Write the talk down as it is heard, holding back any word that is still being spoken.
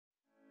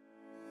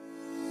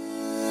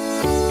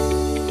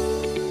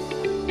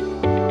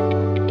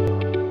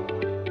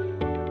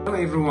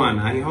everyone,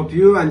 I hope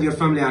you and your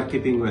family are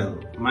keeping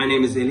well. My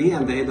name is Eli,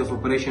 I'm the head of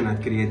operation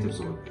at Creative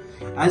Zone.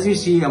 As you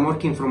see, I'm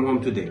working from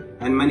home today,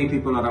 and many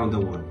people around the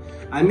world.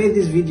 I made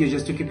this video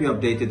just to keep you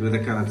updated with the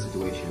current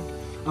situation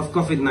of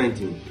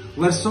COVID-19,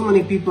 where so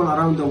many people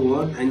around the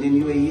world and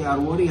in UAE are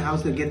worried how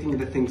they're getting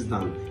the things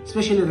done,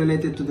 especially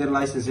related to their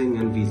licensing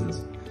and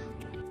visas.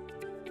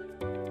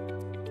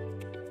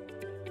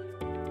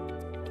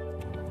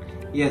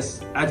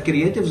 Yes, at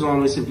Creative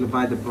Zone we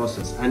simplify the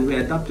process and we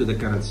adapt to the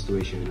current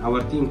situation.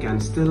 Our team can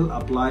still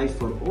apply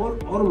for all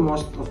or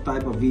most of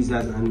type of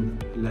visas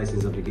and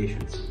license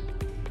applications.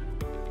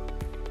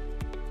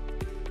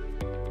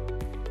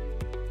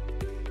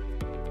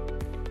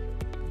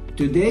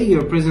 Today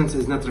your presence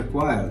is not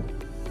required,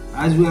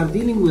 as we are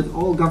dealing with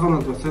all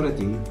government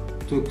authority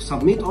to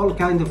submit all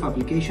kinds of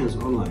applications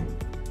online.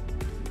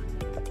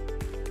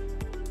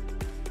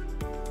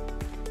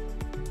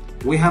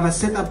 We have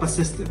set up a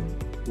system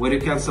where you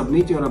can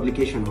submit your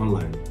application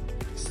online.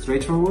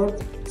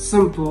 Straightforward,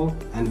 simple,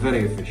 and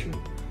very efficient.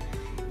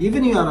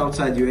 Even if you are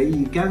outside UAE,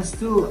 you can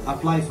still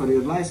apply for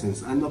your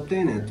license and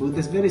obtain it with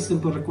these very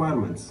simple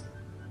requirements.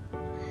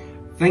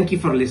 Thank you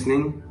for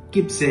listening.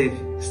 Keep safe,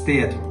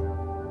 stay at home.